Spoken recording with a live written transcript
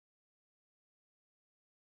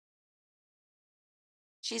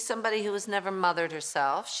She's somebody who has never mothered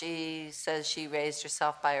herself. She says she raised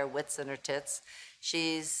herself by her wits and her tits.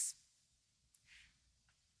 She's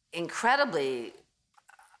incredibly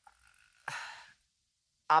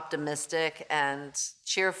optimistic and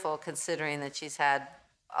cheerful, considering that she's had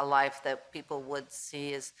a life that people would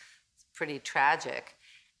see as pretty tragic.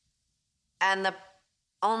 And the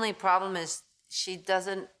only problem is she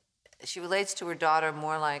relates to her daughter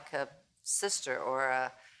more like a sister or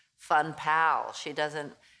a fun pal. She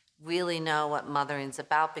doesn't really know what mothering's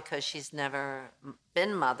about because she's never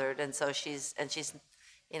been mothered, and so she's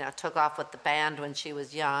took off with the band when she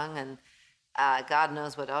was young, and God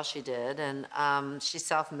knows what else she did, and she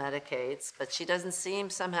self-medicates, but she doesn't seem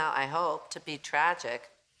somehow, I hope, to be tragic.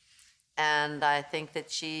 And I think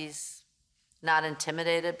that she's not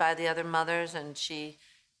intimidated by the other mothers, and she,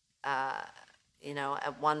 at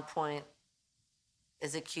one point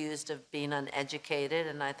is accused of being uneducated,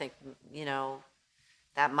 and I think,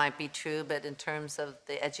 that might be true, but in terms of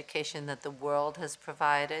the education that the world has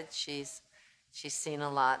provided, she's seen a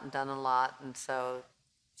lot and done a lot, and so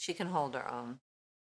she can hold her own.